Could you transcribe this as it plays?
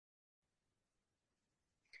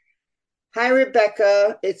Hi,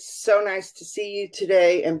 Rebecca. It's so nice to see you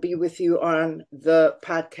today and be with you on the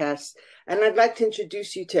podcast. And I'd like to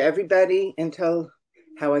introduce you to everybody and tell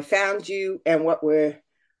how I found you and what we're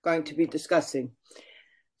going to be discussing.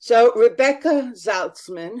 So, Rebekah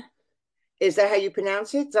Saltzman, is that how you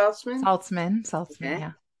pronounce it? Saltzman? Saltzman, Okay.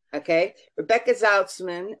 yeah. Okay. Rebekah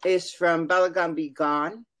Saltzman is from Balagan Be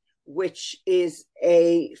Gone, which is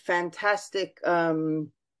a fantastic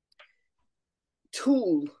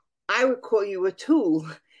tool. I would call you a tool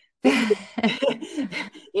because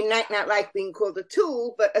you might not like being called a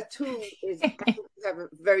tool, but a tool is I think have a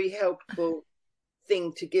very helpful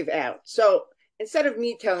thing to give out. So instead of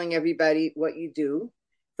me telling everybody what you do,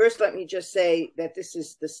 first let me just say that this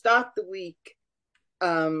is the Start the Week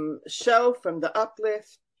show from the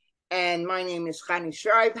Uplift, and my name is Chani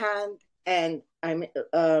Schreibhand, and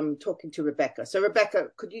I'm talking to Rebecca. So Rebecca,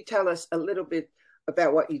 could you tell us a little bit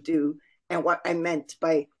about what you do and what I meant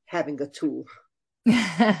by having a tool?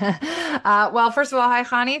 Well, first of all, hi,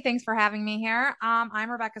 Connie. Thanks for having me here.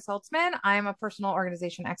 I'm Rebekah Saltzman. I'm a personal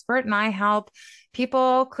organization expert, and I help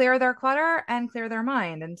people clear their clutter and clear their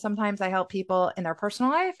mind. And sometimes I help people in their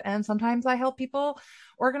personal life, and sometimes I help people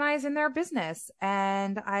organize in their business.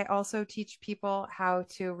 And I also teach people how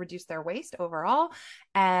to reduce their waste overall.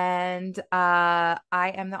 And I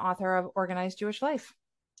am the author of Organized Jewish Life.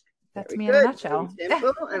 That's Very me in a good, very nutshell.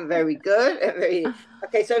 simple, and very good, and very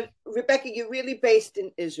okay. So, Rebecca, you're really based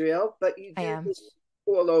in Israel, but you I do am. this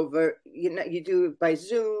all over. You do it by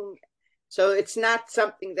Zoom, so it's not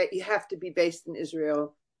something that you have to be based in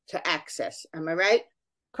Israel to access. Am I right?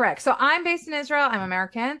 Correct. So I'm based in Israel. I'm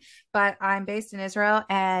American, but I'm based in Israel.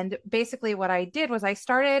 And basically, what I did was I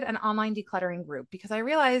started an online decluttering group because I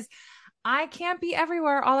realized I can't be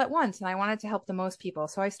everywhere all at once. And I wanted to help the most people.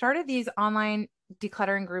 So I started these online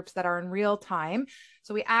decluttering groups that are in real time.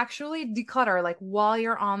 So we actually declutter like while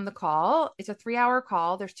you're on the call. It's a 3 hour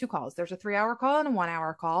call. There's two calls. There's a 3 hour call and a 1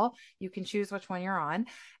 hour call. You can choose which one you're on.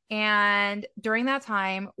 And during that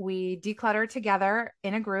time, we declutter together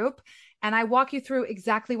in a group. And I walk you through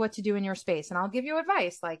exactly what to do in your space. And I'll give you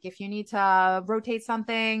advice. Like if you need to rotate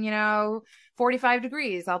something, 45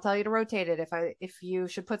 degrees, I'll tell you to rotate it. If you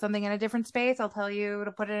should put something in a different space, I'll tell you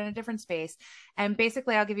to put it in a different space. And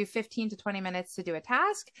basically I'll give you 15 to 20 minutes to do a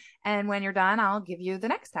task. And when you're done, I'll give you the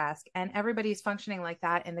next task. And everybody's functioning like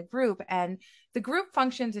that in the group. And the group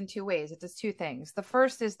functions in two ways. It does two things. The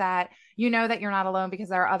first is that you know that you're not alone because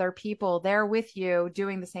there are other people there with you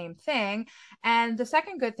doing the same thing. And the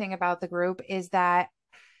second good thing about the group is that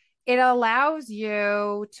it allows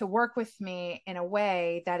you to work with me in a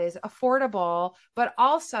way that is affordable, but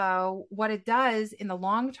also what it does in the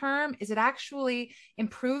long term is it actually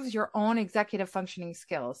improves your own executive functioning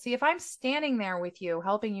skills. See, if I'm standing there with you,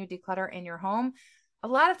 helping you declutter in your home, a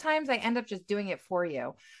lot of times I end up just doing it for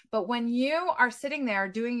you. But when you are sitting there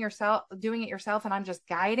doing it yourself, and I'm just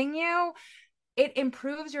guiding you, it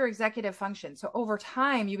improves your executive function. So over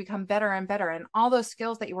time, you become better and better, and all those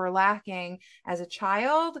skills that you were lacking as a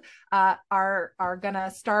child are gonna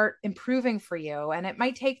start improving for you. And it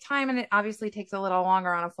might take time, and it obviously takes a little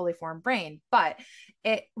longer on a fully formed brain, but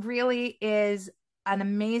it really is an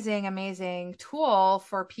amazing, amazing tool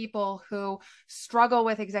for people who struggle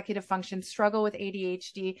with executive function, struggle with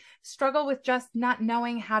ADHD, struggle with just not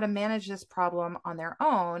knowing how to manage this problem on their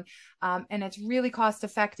own. And it's really cost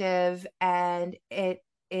effective. And it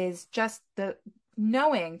is just the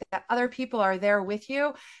knowing that other people are there with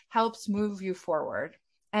you helps move you forward.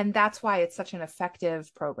 And that's why it's such an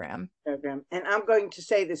effective program. Program. And I'm going to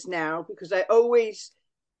say this now because I always,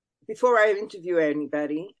 before I interview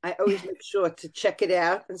anybody, I always make sure to check it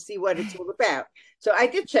out and see what it's all about. So I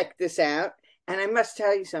did check this out, and I must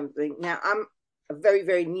tell you something. Now I'm a very,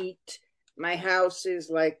 very neat. My house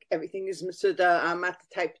is like everything is masuda. I'm not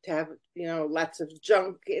the type to have lots of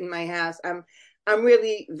junk in my house. I'm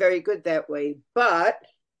really very good that way. But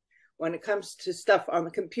when it comes to stuff on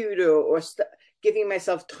the computer or giving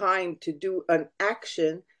myself time to do an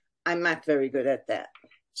action, I'm not very good at that.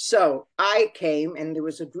 So I came, and there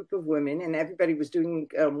was a group of women, and everybody was doing.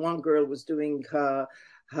 One girl was doing her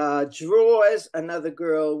drawers. Another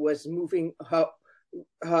girl was moving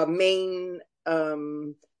her main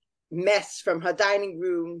mess from her dining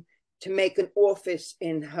room to make an office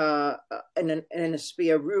in her in a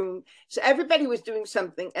spare room. So everybody was doing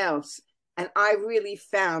something else, and I really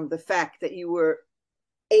found the fact that you were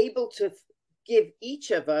able to give each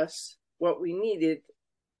of us what we needed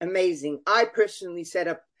amazing. I personally set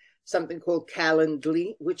up something called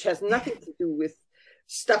Calendly, which has nothing to do with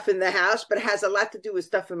stuff in the house, but it has a lot to do with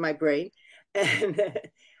stuff in my brain. And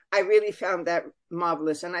I really found that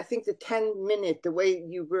marvelous. And I think the 10-minute, the way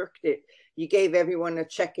you worked it, you gave everyone a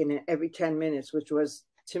check-in every 10 minutes, which was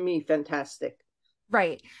to me fantastic.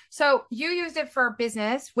 Right. So you used it for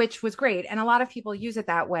business, which was great. And a lot of people use it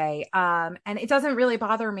that way. And it doesn't really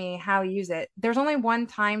bother me how you use it. There's only one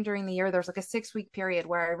time during the year, there's like a 6-week period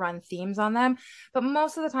where I run themes on them. But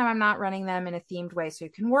most of the time, I'm not running them in a themed way. So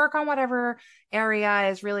you can work on whatever area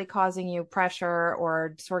is really causing you pressure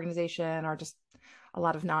or disorganization or just a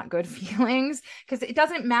lot of not good feelings, because it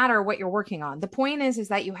doesn't matter what you're working on. The point is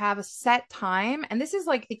that you have a set time. And this is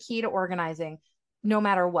like the key to organizing no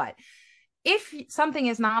matter what. If something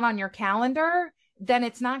is not on your calendar, then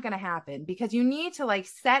it's not going to happen, because you need to like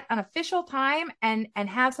set an official time and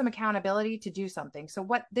have some accountability to do something. So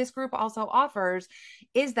what this group also offers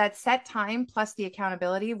is that set time plus the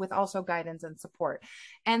accountability with also guidance and support.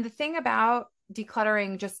 And the thing about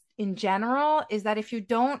decluttering just in general is that if you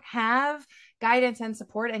don't have guidance and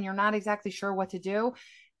support and you're not exactly sure what to do,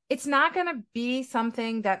 it's not going to be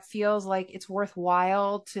something that feels like it's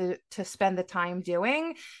worthwhile to spend the time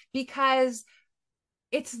doing, because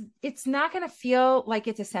it's not going to feel like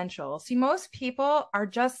it's essential. See, most people are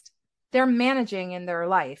just, they're managing in their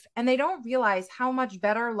life, and they don't realize how much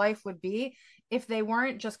better life would be if they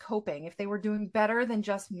weren't just coping, if they were doing better than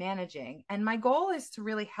just managing. And my goal is to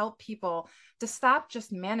really help people to stop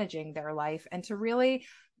just managing their life and to really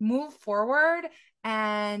move forward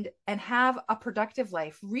and have a productive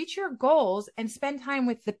life, reach your goals, and spend time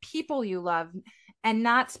with the people you love, and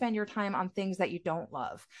not spend your time on things that you don't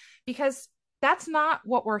love, because that's not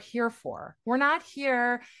what we're here for. We're not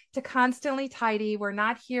here to constantly tidy. We're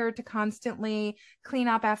not here to constantly clean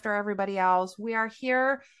up after everybody else. We are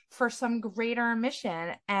here for some greater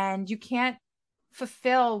mission, and you can't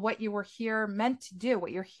fulfill what you were here meant to do,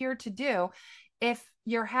 what you're here to do, if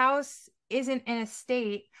your house isn't in a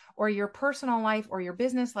state, or your personal life or your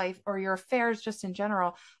business life or your affairs just in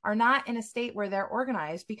general are not in a state where they're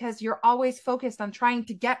organized, because you're always focused on trying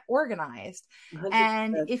to get organized. 100%.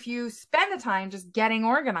 And if you spend the time just getting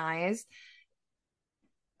organized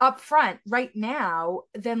up front right now,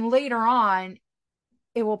 then later on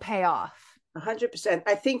it will pay off. 100%.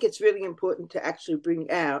 I think it's really important to actually bring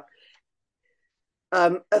out,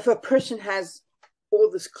 if a person has all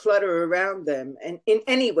this clutter around them, and in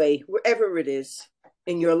any way, wherever it is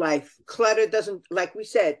in your life, clutter doesn't, like we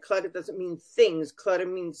said, clutter doesn't mean things. Clutter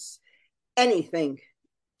means anything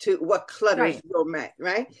to what clutter is your mat,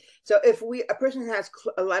 right? So if a person has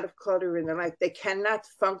a lot of clutter in their life, they cannot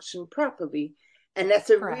function properly. And that's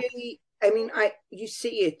a really, you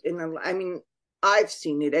see it I've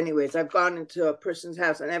seen it anyways. I've gone into a person's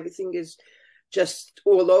house and everything is just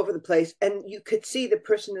all over the place. And you could see the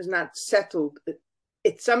person is not settled.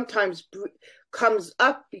 It sometimes comes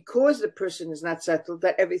up because the person is not settled,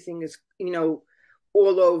 that everything is,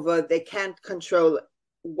 all over. They can't control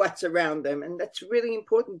what's around them. And that's really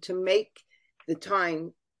important, to make the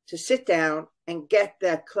time to sit down and get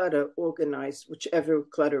that clutter organized, whichever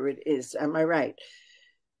clutter it is. Am I right?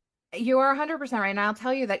 You are 100% right. And I'll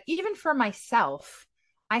tell you that even for myself,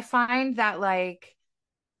 I find that like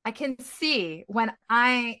I can see when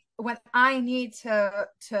I need to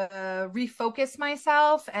refocus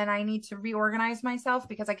myself and I need to reorganize myself,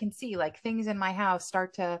 because I can see like things in my house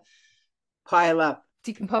start to pile up,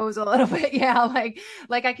 decompose a little bit. Yeah,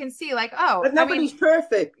 like I can see like, oh, but nobody's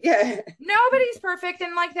perfect. Yeah, nobody's perfect.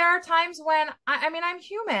 And like there are times when I'm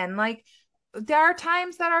human. Like there are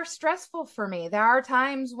times that are stressful for me. There are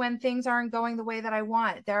times when things aren't going the way that I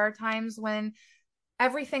want. There are times when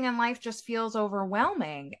everything in life just feels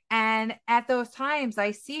overwhelming. And at those times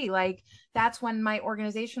I see like that's when my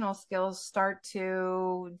organizational skills start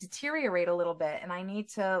to deteriorate a little bit. And I need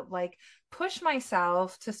to like push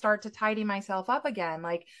myself to start to tidy myself up again.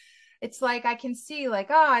 Like, it's like, I can see like,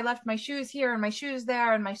 oh, I left my shoes here and my shoes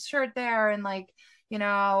there and my shirt there. And like,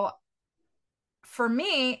 for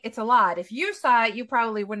me, it's a lot. If you saw it, you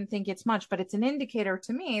probably wouldn't think it's much, but it's an indicator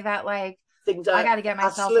to me that like, I got to get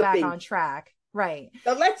myself back on track. Right.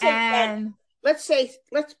 So let's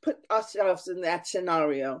put ourselves in that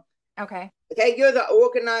scenario. Okay. Okay. You're the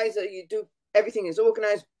organizer. You do, everything is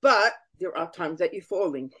organized, but there are times that you're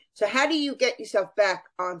falling. So how do you get yourself back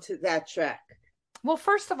onto that track? Well,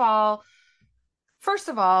 first of all,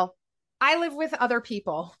 I live with other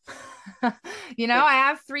people. I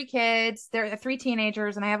have 3 kids. They're 3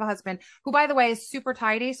 teenagers, and I have a husband who, by the way, is super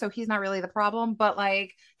tidy. So he's not really the problem, but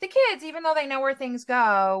like the kids, even though they know where things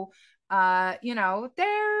go,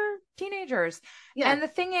 they're teenagers. Yeah. And the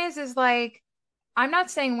thing is like, I'm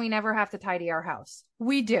not saying we never have to tidy our house.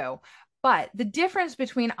 We do. But the difference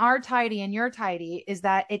between our tidy and your tidy is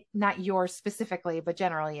that it, not yours specifically, but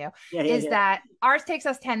generally you, Yeah, yeah, is yeah. that ours takes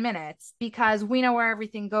us 10 minutes because we know where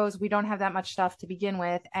everything goes. We don't have that much stuff to begin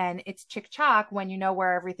with. And it's chick chock when you know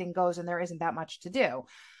where everything goes and there isn't that much to do.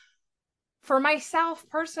 For myself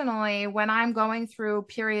personally, when I'm going through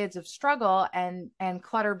periods of struggle and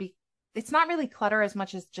clutter it's not really clutter as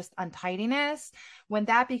much as just untidiness. When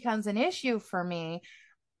that becomes an issue for me,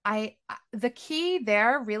 the key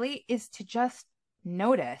there really is to just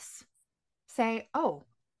notice. Say, oh,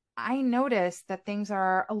 I notice that things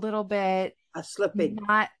are a little bit Slipping.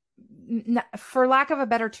 not, for lack of a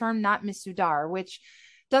better term, not misudar, which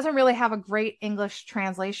doesn't really have a great English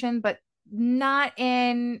translation, but not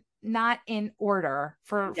in order,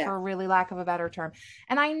 Yeah. for really lack of a better term.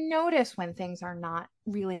 And I notice when things are not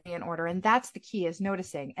really in order, and that's the key, is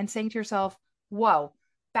noticing and saying to yourself, whoa,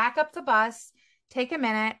 back up the bus, take a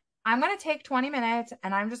minute. I'm going to take 20 minutes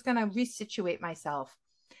and I'm just going to resituate myself.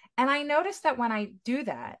 And I notice that when I do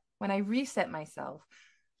that, when I reset myself,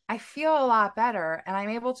 I feel a lot better and I'm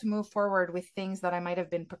able to move forward with things that I might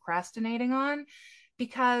have been procrastinating on.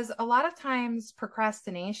 Because a lot of times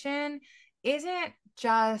procrastination isn't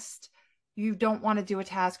just you don't want to do a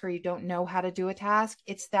task or you don't know how to do a task.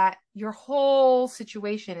 It's that your whole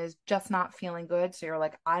situation is just not feeling good. So you're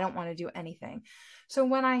like, I don't want to do anything. So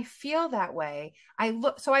when I feel that way, I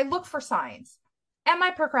look for signs. Am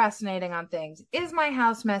I procrastinating on things? Is my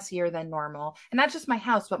house messier than normal? And not just my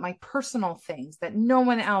house, but my personal things that no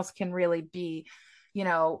one else can really be,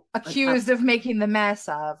 accused of making the mess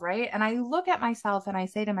of, right? And I look at myself and I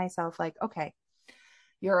say to myself, like, okay,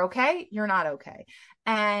 you're okay, you're not okay.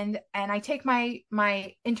 And I take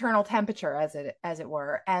my internal temperature, as it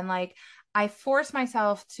were, and like I force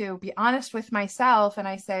myself to be honest with myself and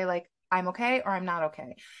I say, like, I'm okay or I'm not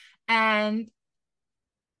okay. And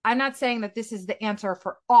I'm not saying that this is the answer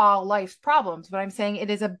for all life's problems, but I'm saying it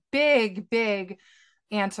is a big, big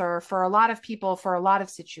answer for a lot of people, for a lot of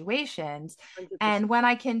situations. 100%. And when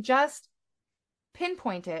I can just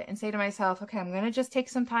pinpoint it and say to myself, okay, I'm going to just take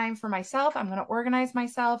some time for myself. I'm going to organize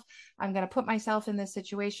myself. I'm going to put myself in this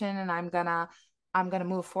situation and I'm going to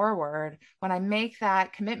move forward. When I make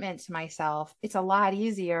that commitment to myself, it's a lot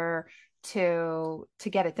easier to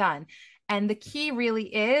get it done. And the key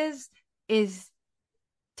really is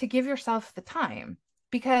to give yourself the time.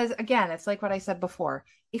 Because again, it's like what I said before.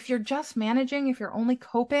 If you're just managing, if you're only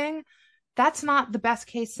coping, that's not the best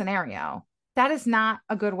case scenario. That is not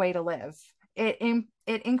a good way to live. It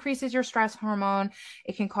increases your stress hormone.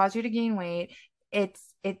 It can cause you to gain weight. It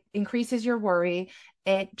increases your worry.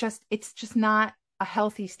 It's just not a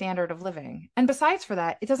healthy standard of living. And besides for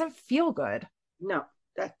that, it doesn't feel good. No,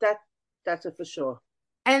 that's it for sure.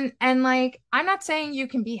 And like, I'm not saying you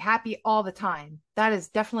can be happy all the time. That is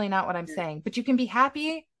definitely not what I'm Yeah. saying, but you can be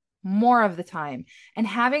happy more of the time. And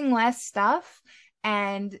having less stuff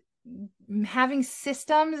and having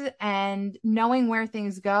systems and knowing where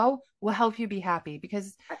things go will help you be happy,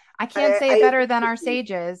 because I can't say I it better agree than with our you.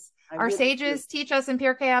 sages. I Our really do. sages teach us in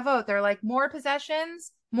Pirkei Avot. They're like, more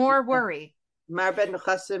possessions, more worry. Marbe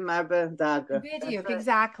Nechassim, Marbe Daga. That's Video, right.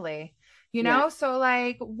 exactly. Yeah, So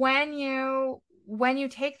like when you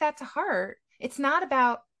take that to heart, it's not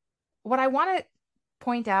about, what I want to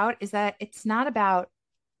point out is that it's not about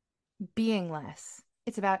being less.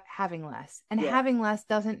 It's about having less. And yeah. having less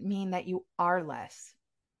doesn't mean that you are less.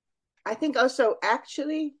 I think also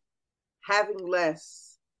actually having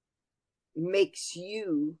less makes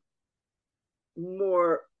you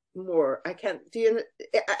more more. I can't do you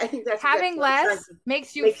I think that's Having what I'm trying less to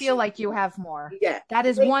makes you makes feel you like you have more. yeah. That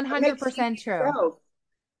is It makes you 100% true. yourself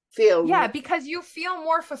feel Yeah, more, because you feel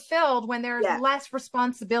more fulfilled when there's yeah, less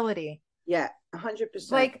responsibility. yeah,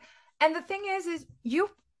 100%. Like, and the thing is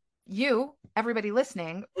you, everybody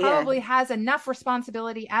listening, Yeah, probably has enough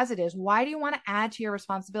responsibility as it is. Why do you want to add to your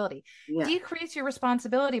responsibility? yeah, Decrease your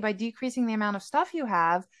responsibility by decreasing the amount of stuff you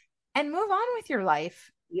have and move on with your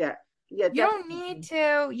life. yeah, yeah, definitely.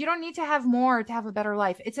 You don't need to have more to have a better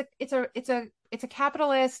life. It's a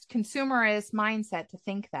capitalist consumerist mindset to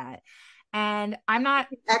think that. And I'm not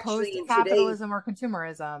opposed Actually to capitalism or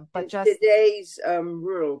consumerism, but in just, today's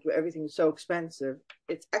world where everything's so expensive,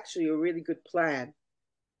 it's actually a really good plan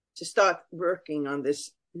to start working on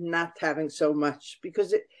this, not having so much,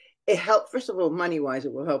 because it helps. First of all, money wise,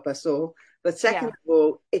 it will help us all. But second yeah. of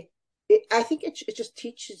all, I think it just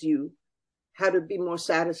teaches you how to be more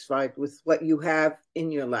satisfied with what you have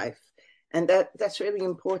in your life, and that's really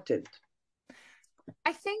important.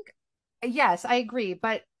 I think, yes, I agree.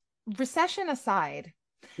 But recession aside,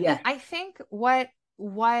 Yeah, I think what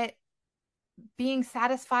being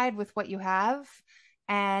satisfied with what you have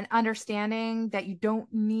and understanding that you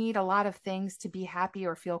don't need a lot of things to be happy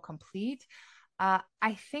or feel complete,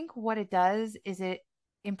 I think what it does is it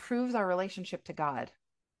improves our relationship to God,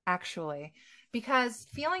 actually, because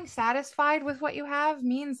feeling satisfied with what you have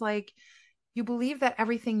means like you believe that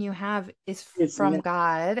everything you have is Isn't from it?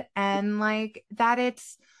 God, and like that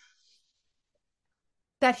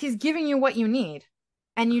he's giving you what you need,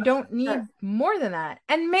 and you don't need more than that.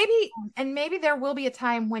 And maybe there will be a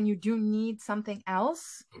time when you do need something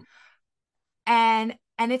else, and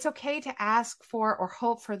it's okay to ask for or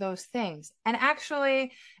hope for those things. And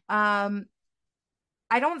actually,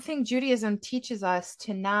 I don't think Judaism teaches us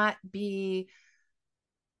to not be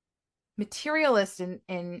materialist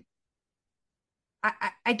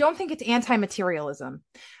I don't think it's anti-materialism.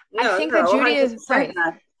 I No, think that no, Judaism, 100% right?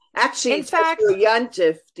 not. Actually, In it says fact, for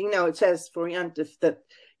Yantif, it says for Yantif that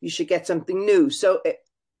you should get something new. So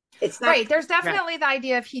it's not right, there's right. definitely the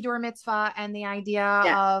idea of Hidur Mitzvah and the idea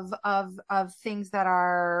Yeah, of things that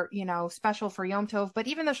are, special for Yom Tov. But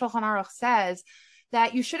even the Shulchan Aruch says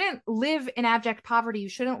that you shouldn't live in abject poverty. You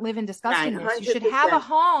shouldn't live in right, disgustingness. You should have a 100%.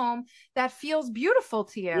 home that feels beautiful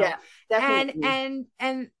to you. Yeah, And definitely.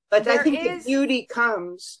 and But I there think the is, beauty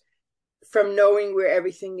comes from knowing where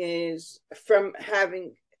everything is, from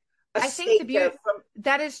having a I think the state of, beauty,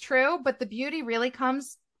 that is true, but the beauty really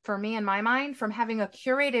comes for me in my mind from having a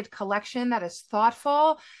curated collection that is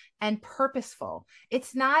thoughtful and purposeful.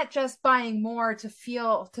 It's not just buying more to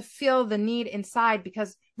feel the need inside,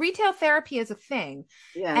 because retail therapy is a thing,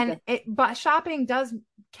 yeah, and but shopping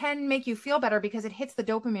can make you feel better because it hits the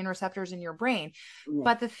dopamine receptors in your brain. yeah,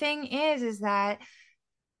 But the thing is that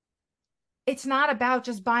it's not about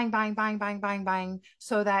just buying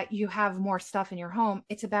so that you have more stuff in your home.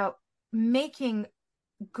 It's about making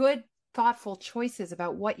good, thoughtful choices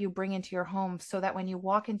about what you bring into your home, so that when you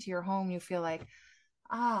walk into your home, you feel like,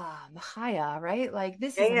 Machaya, right? Like,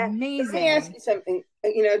 this yeah, is yeah. Let me ask amazing. you something.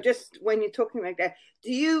 Just when you're talking like that,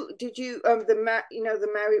 did you the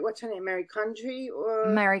Mary, what's her name, Mary Condrey,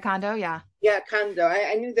 or Mary Kondo, yeah. yeah, Kondo.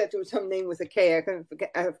 I knew that there was some name with a K. I couldn't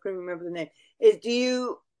forget. I couldn't remember the name. Do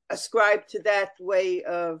you ascribe to that way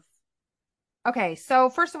of? Okay, so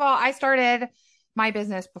first of all, I started my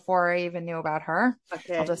business before I even knew about her. I'll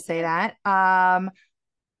Okay, just say that.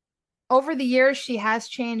 Over the years, she has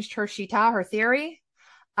changed her shita, her theory.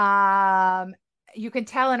 Um, you can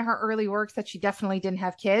tell in her early works that she definitely didn't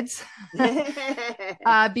have kids.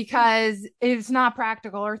 Because it's not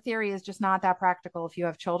practical. Her theory is just not that practical if you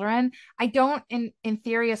have children. I don't, in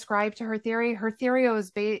theory, ascribe to her theory. Her theory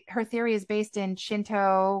is based in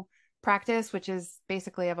Shinto practice, which is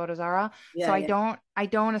basically avodah zarah. So yeah, I yeah.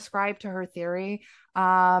 don't ascribe to her theory.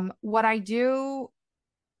 What I do,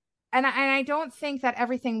 and I don't think that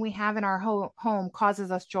everything we have in our home causes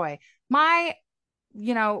us joy. My,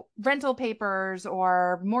 rental papers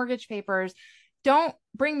or mortgage papers don't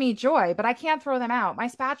bring me joy, but I can't throw them out. My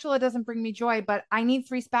spatula doesn't bring me joy, but I need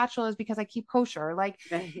 3 spatulas because I keep kosher. Like,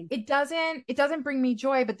 it doesn't bring me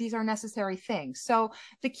joy, but these are necessary things. So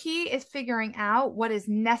the key is figuring out what is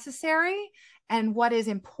necessary and what is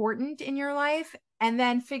important in your life, and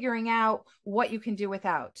then figuring out what you can do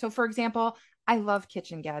without. So for example, I love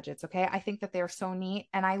kitchen gadgets. Okay. I think that they're so neat.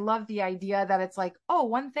 And I love the idea that it's like, oh,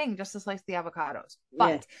 one thing just to slice the avocados. Yeah.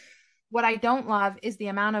 But what I don't love is the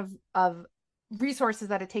amount of resources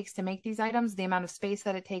that it takes to make these items, the amount of space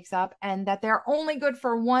that it takes up, and that they're only good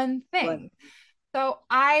for one What? thing. So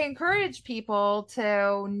I encourage people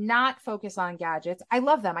to not focus on gadgets. I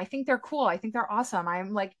love them. I think they're cool. I think they're awesome.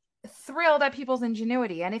 I'm like thrilled at people's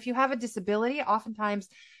ingenuity. And if you have a disability, oftentimes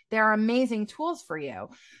they're amazing tools for you.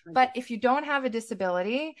 But if you don't have a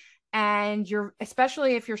disability, and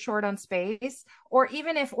especially if you're short on space, or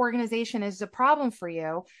even if organization is a problem for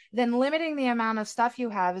you, then limiting the amount of stuff you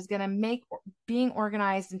have is going to make being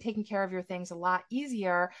organized and taking care of your things a lot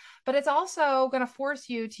easier. But it's also going to force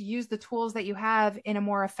you to use the tools that you have in a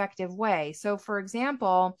more effective way. So for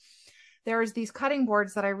example, there's these cutting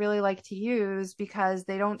boards that I really like to use because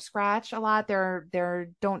they don't scratch a lot.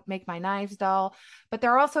 They're don't make my knives dull, but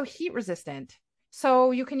they're also heat resistant.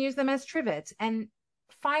 So you can use them as trivets. And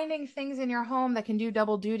finding things in your home that can do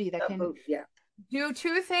double duty, that can Yeah, do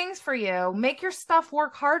 2 things for you, make your stuff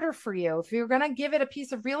work harder for you. If you're going to give it a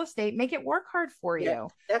piece of real estate, make it work hard for yeah, you. You know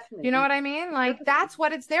definitely. what I mean? Like, that's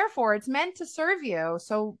what it's there for. It's meant to serve you.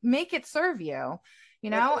 So make it serve you,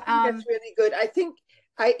 you Yes, know? I think that's really good. I think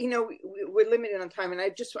we're limited on time, and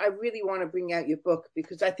I really want to bring out your book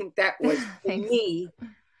because I think that was for Thanks. me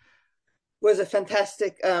was a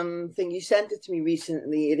fantastic thing. You sent it to me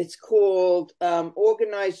recently. It's called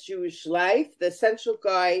Organized Jewish Life: The Essential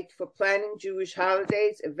Guide for Planning Jewish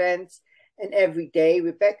Holidays, Events, And every day,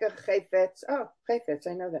 Rebekah Chayfetz,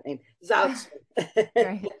 I know that name, Saltzman.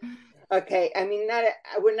 Right. Okay, I mean,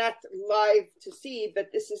 we're not live to see, but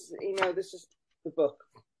this is, this is the book.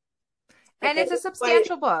 And Okay, it's a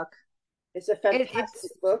substantial book. It's a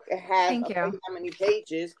fantastic book. It has, thank I'll you. tell you how many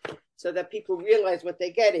pages so that people realize what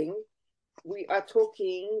they're getting. We are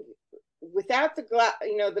talking without the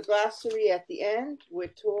the glossary at the end. We're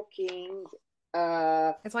talking.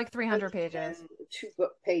 It's like 300 pages. 2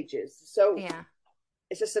 pages. So yeah,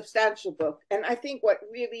 it's a substantial book, and I think what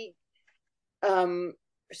really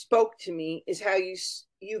spoke to me is how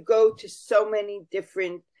you go to so many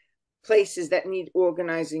different places that need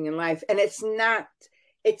organizing in life, and it's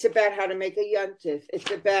about how to make a yontif.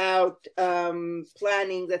 It's about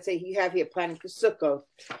planning. Let's say you have here planning for Sukkot.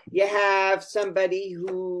 You have somebody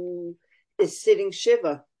who is sitting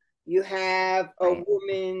Shiva. You have a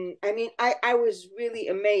woman. I mean, I was really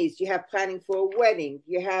amazed. You have planning for a wedding.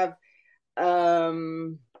 You have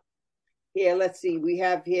here, let's see. We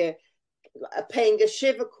have here paying a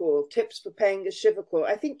Shiva call, tips for paying a Shiva call.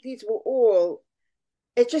 I think these were all,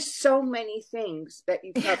 it's just so many things that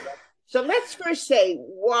you cover. So let's first say,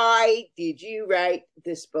 why did you write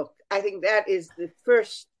this book? I think that is the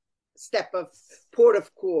first step of port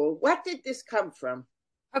of call. What did this come from?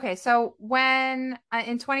 Okay, so when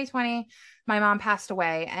in 2020, my mom passed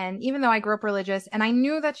away, and even though I grew up religious and I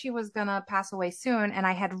knew that she was gonna pass away soon, and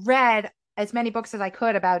I had read as many books as I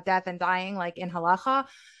could about death and dying, like in halacha,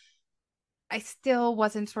 I still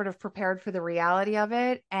wasn't sort of prepared for the reality of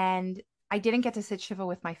it. And I didn't get to sit Shiva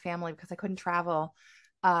with my family because I couldn't travel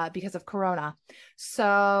because of Corona.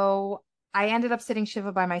 So I ended up sitting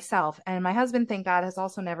Shiva by myself. And my husband, thank God, has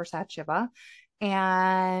also never sat Shiva.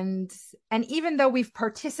 And even though we've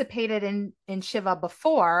participated in Shiva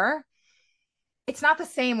before, it's not the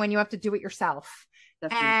same when you have to do it yourself.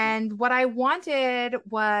 Definitely. And what I wanted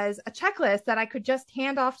was a checklist that I could just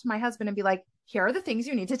hand off to my husband and be like, here are the things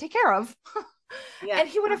you need to take care of. Yeah. And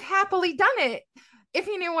he would have happily done it if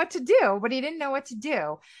he knew what to do, but he didn't know what to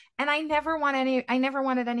do. And I never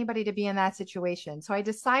wanted anybody to be in that situation. So I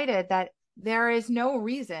decided that there is no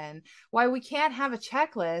reason why we can't have a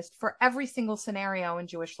checklist for every single scenario in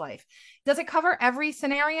Jewish life. Does it cover every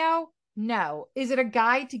scenario? No. Is it a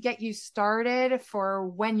guide to get you started for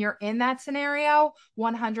when you're in that scenario?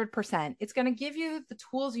 100%. It's going to give you the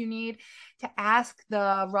tools you need to ask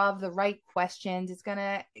the Rav the right questions. It's going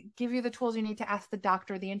to give you the tools you need to ask the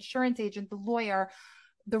doctor, the insurance agent, the lawyer,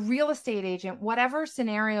 the real estate agent, whatever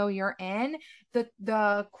scenario you're in,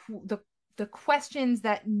 the questions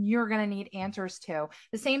that you're going to need answers to.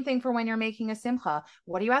 The same thing for when you're making a simcha.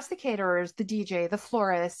 What do you ask the caterers, the DJ, the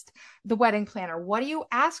florist, the wedding planner? What do you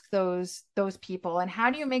ask those people? And how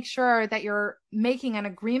do you make sure that you're making an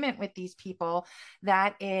agreement with these people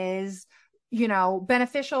that is,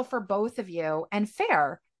 beneficial for both of you and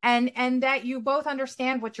fair? And that you both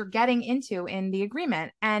understand what you're getting into in the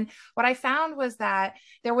agreement. And what I found was that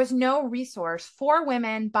there was no resource for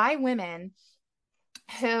women by women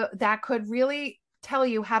that could really tell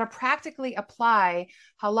you how to practically apply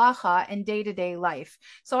halacha in day-to-day life.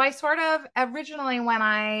 So I sort of originally, when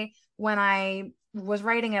I was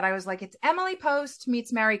writing it, I was like, it's Emily Post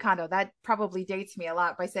meets Mary Kondo. That probably dates me a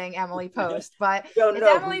lot by saying Emily Post, but it's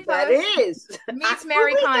Emily Post meets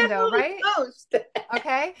Mary Kondo, right?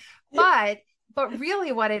 Okay. But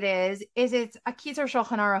really what it is it's a Kitzur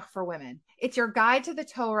Shulchan Aruch for women. It's your guide to the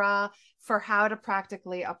Torah for how to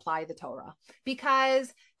practically apply the Torah.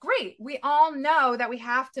 Because great, we all know that we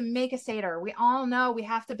have to make a Seder. We all know we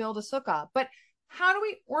have to build a sukkah. But how do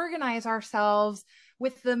we organize ourselves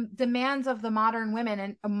with the demands of the modern women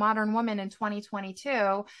and a modern woman in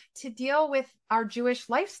 2022 to deal with our Jewish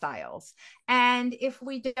lifestyles? And if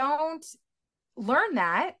we don't learn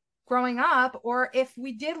that growing up, or if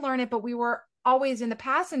we did learn it, but we were always in the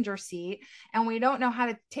passenger seat and we don't know how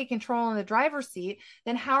to take control in the driver's seat,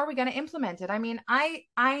 then how are we going to implement it? I mean,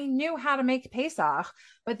 I knew how to make Pesach,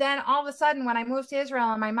 but then all of a sudden when I moved to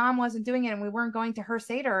Israel and my mom wasn't doing it and we weren't going to her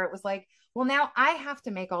Seder, it was like, well, now I have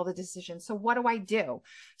to make all the decisions. So what do I do?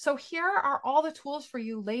 So here are all the tools for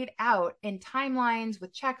you laid out in timelines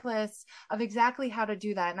with checklists of exactly how to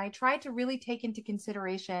do that. And I tried to really take into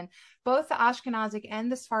consideration both the Ashkenazic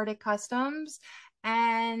and the Sephardic customs,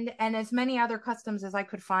 and as many other customs as I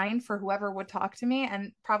could find for whoever would talk to me.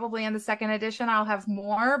 And probably in the second edition I'll have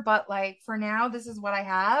more, but like for now, this is what I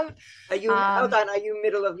have. Are you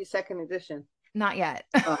middle of your second edition? Not yet.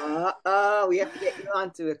 We have to get you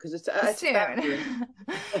onto it because it's soon.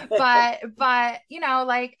 but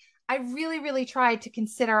like I really, really tried to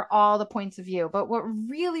consider all the points of view. But what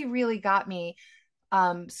really, really got me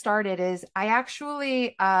started is I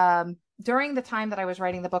actually during the time that I was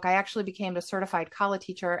writing the book, I actually became a certified Kala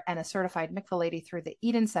teacher and a certified mikveh lady through the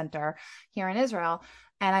Eden Center here in Israel.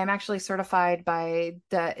 And I'm actually certified by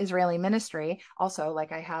the Israeli ministry also,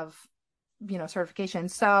 like I have, certification.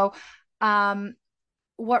 So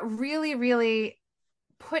what really, really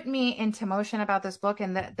put me into motion about this book,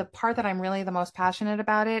 and the part that I'm really the most passionate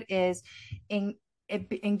about it, is in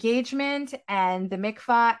engagement and the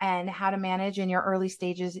mikvah and how to manage in your early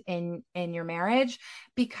stages in your marriage,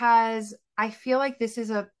 because I feel like this is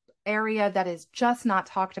a area that is just not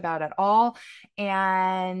talked about at all,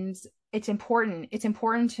 and it's important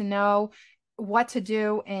to know what to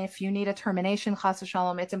do if you need a termination, chas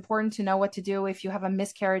v'shalom. It's important to know what to do if you have a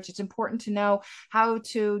miscarriage. It's important to know how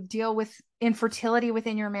to deal with infertility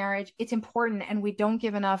within your marriage. It's important, and we don't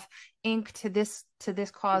give enough ink to this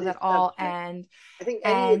cause at all. And I think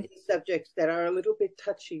any of these subjects that are a little bit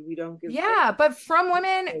touchy, we don't give. Yeah, but From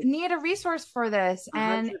Women need a resource for this,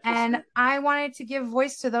 and 100%. I wanted to give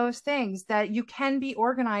voice to those things, that you can be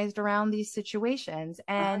organized around these situations,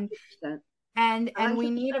 and 100%. and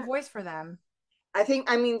we need a voice for them.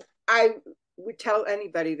 I would tell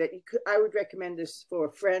anybody that I would recommend this for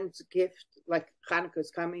a friend's gift, like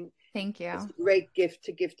Hanukkah's coming. Thank you. It's a great gift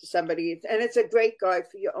to give to somebody, and it's a great guide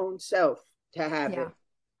for your own self to have it.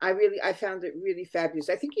 I found it really fabulous.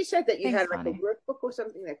 I think you said that you had like a workbook or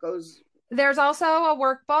something that goes. There's also a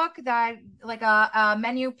workbook that, like a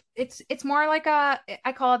menu. It's more like I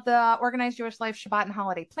call it the Organized Jewish Life Shabbat and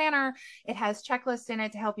Holiday Planner. It has checklists in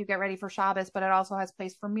it to help you get ready for Shabbos, but it also has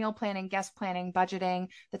place for meal planning, guest planning, budgeting,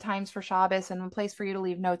 the times for Shabbos, and a place for you to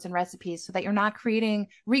leave notes and recipes, so that you're not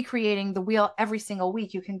recreating the wheel every single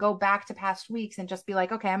week. You can go back to past weeks and just be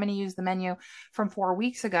like, okay, I'm going to use the menu from 4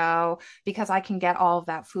 weeks ago because I can get all of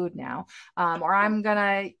that food now. Or I'm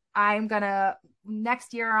gonna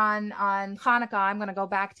next year on Hanukkah, I'm gonna go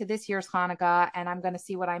back to this year's Hanukkah, and I'm gonna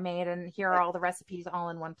see what I made, and here are all the recipes all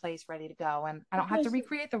in one place ready to go, and I don't have to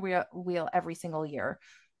recreate the wheel every single year.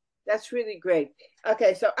 That's really great.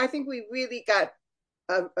 Okay, so I think we really got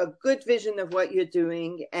a good vision of what you're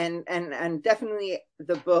doing, and definitely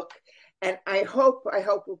the book. And I hope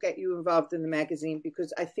we'll get you involved in the magazine,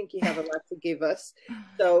 because I think you have a lot to give us.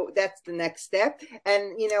 So that's the next step.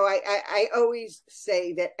 And, I always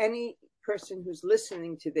say that any person who's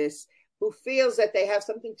listening to this, who feels that they have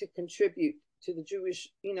something to contribute to the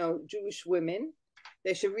Jewish women,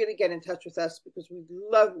 they should really get in touch with us, because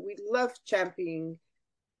we love championing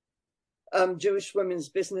Jewish women's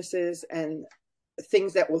businesses and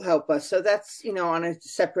things that will help us. So that's, on a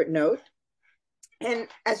separate note. And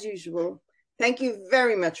as usual, thank you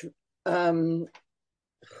very much. Thank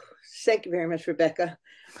you very much, Rebekah.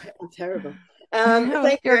 I'm terrible.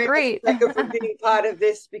 You're great, Rebekah, for being part of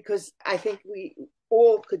this, because I think we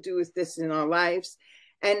all could do with this in our lives.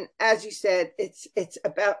 And as you said, it's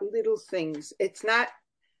about little things. It's not,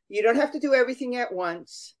 you don't have to do everything at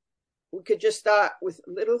once. We could just start with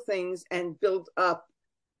little things and build up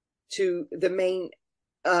to the main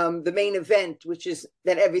event, which is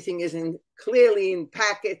that everything is clearly in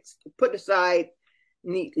packets, put aside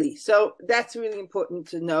neatly. So that's really important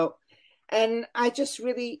to know. And I just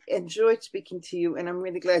really enjoyed speaking to you, and I'm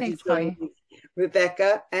really glad you joined me,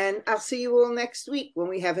 Rebekah. And I'll see you all next week when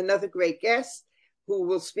we have another great guest who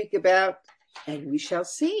will speak about, and we shall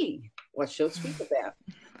see what she'll speak about.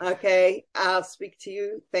 Okay, I'll speak to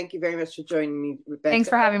you. Thank you very much for joining me, Rebekah. Thanks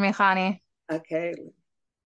for having me, Chani. Okay.